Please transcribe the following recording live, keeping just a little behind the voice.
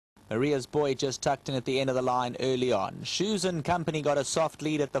Maria's Boy just tucked in at the end of the line early on. Shoes and Company got a soft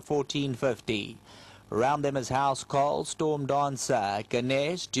lead at the 14.50. Around them is House Call, Storm Dancer,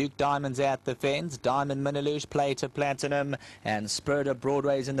 Ganesh, Duke Diamonds at the fence, Diamond Minilush, Play to Platinum, and Spirit of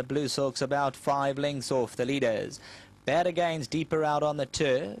Broadway's in the Blue Silks about 5 lengths off the leaders. Bad Again's deeper out on the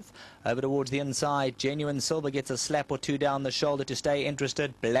turf. Over towards the inside, Genuine Silver gets a slap or two down the shoulder to stay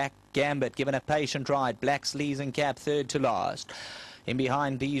interested. Black Gambit given a patient ride. Black Sleeves and Cap third to last. In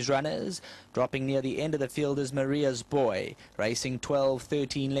behind these runners, dropping near the end of the field is Maria's Boy, racing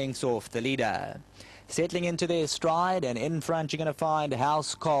 12-13 lengths off the leader. Settling into their stride, and in front you're going to find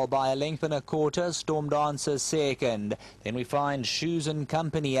House Call by a length and a quarter, Storm Dancer second. Then we find Shoes and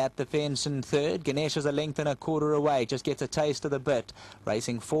Company at the fence in third. Ganesh is a length and a quarter away, just gets a taste of the bit,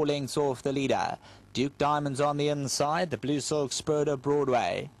 racing 4 lengths off the leader. Duke Diamonds on the inside, the Blue Silk Spirit of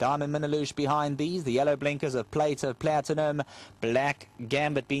Broadway. Diamond Minilush behind these, the yellow blinkers of Plate of Platinum. Black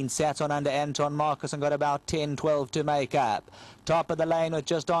Gambit being sat on under Anton Marcus and got about 10-12 to make up. Top of the lane with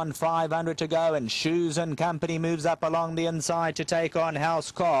just on 500 to go, and Shoes and Company moves up along the inside to take on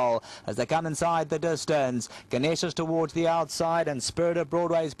House Call as they come inside the distance. Ganesh is towards the outside, and Spirit of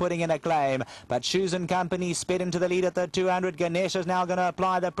Broadway is putting in a claim, but Shoes and Company sped into the lead at the 200. Ganesh is now going to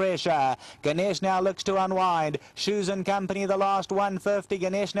apply the pressure. Ganesh now looks to unwind. Shoes and Company the last 150.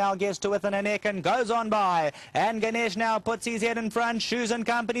 Ganesh now gets to within a neck and goes on by, and Ganesh now puts his head in front. Shoes and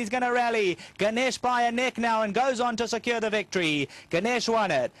Company's going to rally. Ganesh by a neck now and goes on to secure the victory. Ganesh won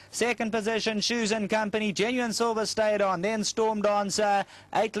it. Second position, Shoes and Company. Genuine Silver stayed on. Then Storm Dancer,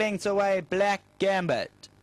 8 lengths away, Black Gambit.